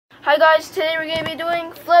Hi guys, today we're gonna be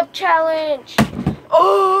doing flip challenge.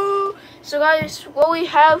 Oh, so guys, what we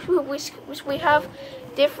have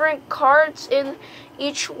different cards, and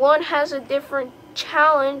each one has a different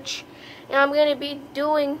challenge, and I'm gonna be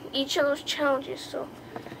doing each of those challenges. So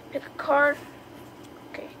pick a card.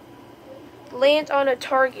 Okay, land on a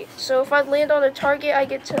target. So if I land on a target, I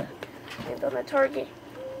get to land on a target.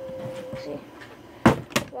 Let's see,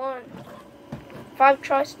 1, 5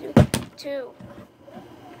 tries to do, 2,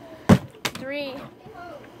 3,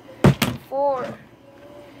 4,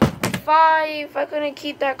 5. I couldn't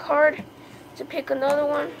keep that card. To pick another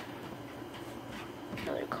one.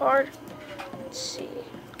 Another card. Let's see.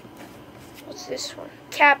 What's this one?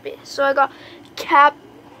 Cap it. So I got cap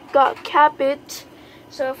it.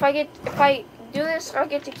 So if I do this, I'll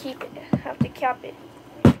get to keep it. I have to cap it.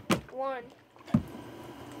 1,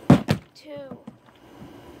 2,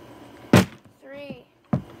 3,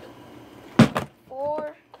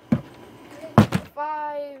 4,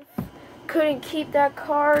 5. Couldn't keep that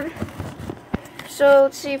card. So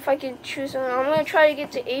let's see if I can choose one. I'm gonna try to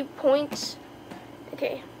get to 8 points.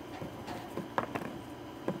 Okay.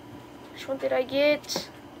 Which one did I get?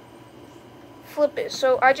 Flip it.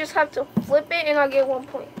 So I just have to flip it and I'll get 1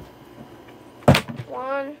 point.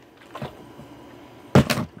 1,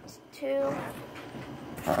 2,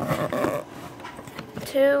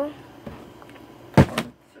 2,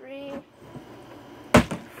 3,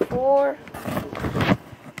 4,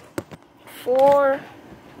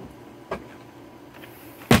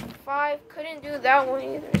 5. Couldn't do that one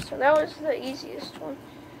either, so that was the easiest one.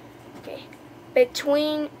 Okay,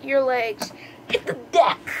 between your legs. Hit the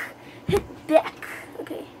deck. Hit the deck.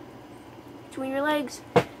 Okay, between your legs.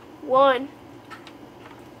 1,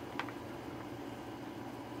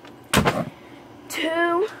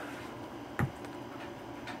 2.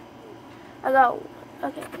 I got.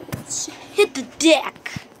 Okay, let's hit the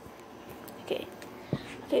deck. Okay.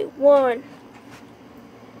 Okay, 1,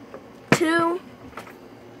 2,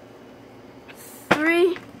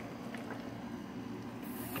 3,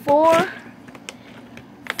 4,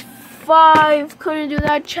 5. Couldn't do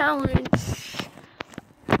that challenge.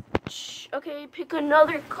 Okay, pick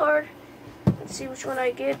another card. Let's see which one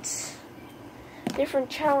I get. Different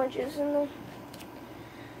challenges in them.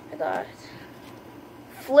 I got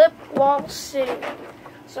flip while sitting.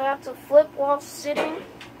 So I have to flip while sitting.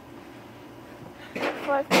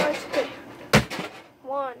 5 cards. Okay.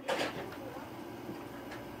 1,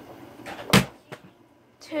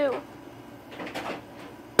 2,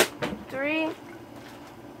 3,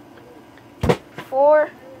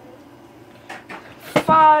 4,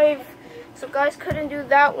 5. So guys, couldn't do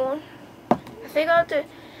that one. I think I'll have to,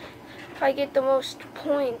 if I get the most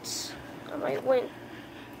points, I might win.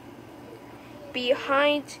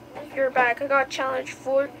 Behind your back. I got challenge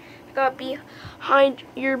 4. I got behind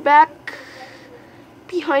your back.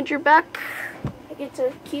 Behind your back. I get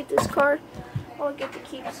to keep this card. I'll get to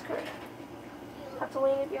keep this card. I have to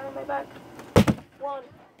lean it behind my back. 1,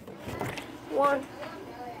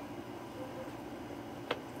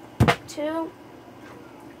 2,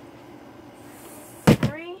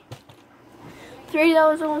 3. 3, that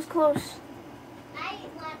was almost close.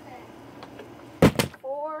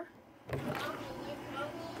 4,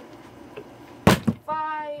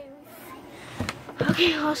 5.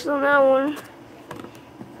 Okay, lost on that one.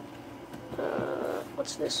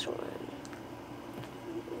 What's this one?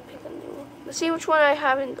 Pick a new one. Let's see which one I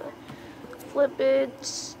have in the flip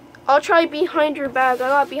it. I'll try behind your back. I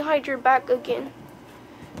got behind your back again.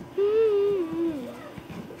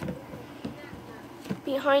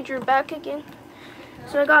 Behind your back again.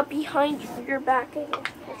 So I got behind your back again.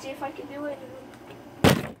 Let's see if I can do it.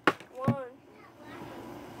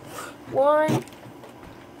 1,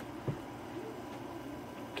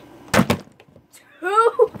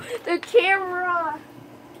 2. The camera.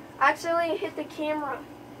 Accidentally hit the camera.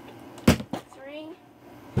 3.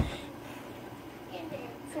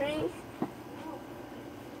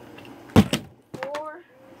 4.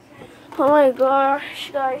 Oh my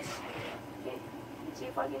gosh, guys. Okay, let's see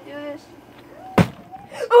if I can do this.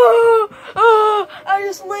 Oh, I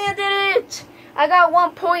just landed it. I got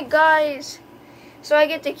 1 point, guys. So I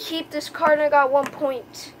get to keep this card and I got 1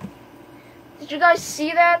 point. Did you guys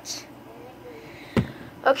see that?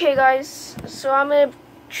 Okay, guys. So I'm going to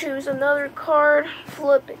choose another card.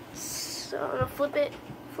 Flip it. So I'm going to flip it.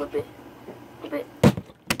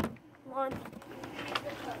 1,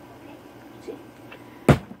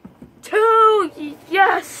 2.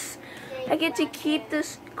 Yes! I get to keep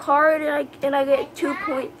this card and I get 2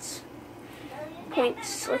 points.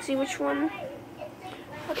 Let's see which one.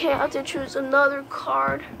 Okay, I have to choose another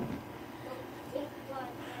card.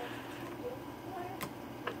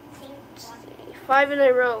 5 in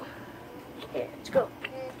a row. Okay, let's go.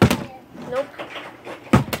 Nope.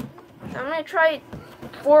 I'm gonna try it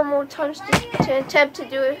 4 more times to attempt to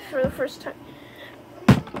do it for the first time.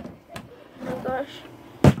 Oh gosh.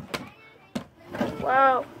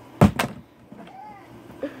 Wow.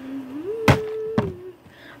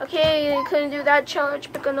 Okay, couldn't do that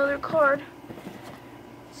challenge. Pick another card.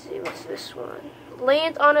 Let's see, what's this one?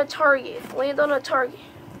 Land on a target. Land on a target.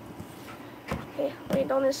 Okay,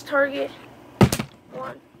 land on this target.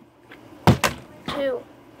 1, 2,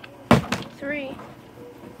 3,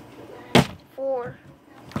 4,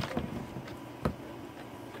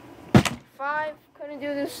 5. Couldn't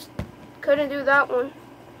do this. Couldn't do that one.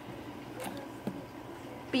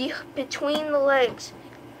 Between the legs.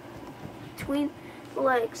 Between the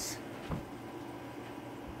legs.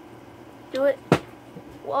 Do it.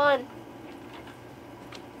 1,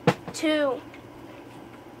 2,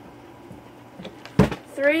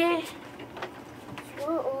 3,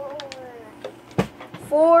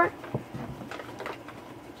 4.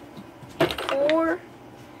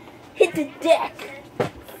 Hit the deck.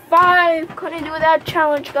 5. Couldn't do that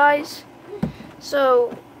challenge, guys.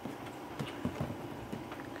 So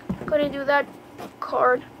couldn't do that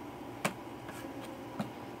card.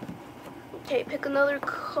 Okay, pick another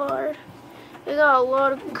card. I got a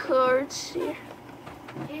lot of cards here.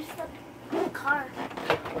 Here's the card.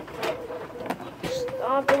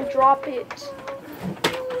 Stop and drop it.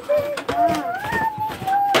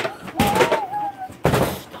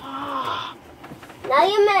 Stop. Now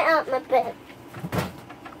you met out my bed.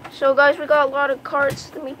 So guys, we got a lot of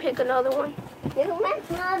cards. Let me pick another one. You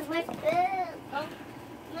met out my bed. Oh,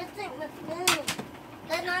 missing my bed.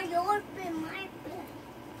 Then I yours in my bed.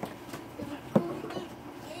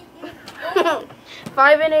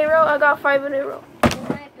 5 in a row. I got 5 in a row.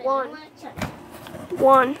 1,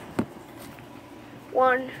 1,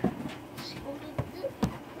 1,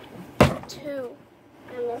 2,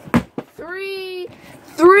 3.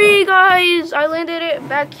 3, guys. I landed it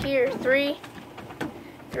back here. 3,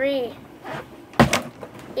 3,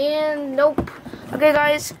 and nope. Okay,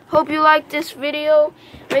 guys. Hope you liked this video.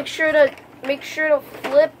 Make sure to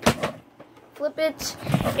flip it,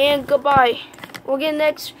 and goodbye. We'll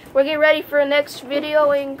get ready for the next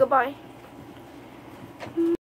video, and goodbye.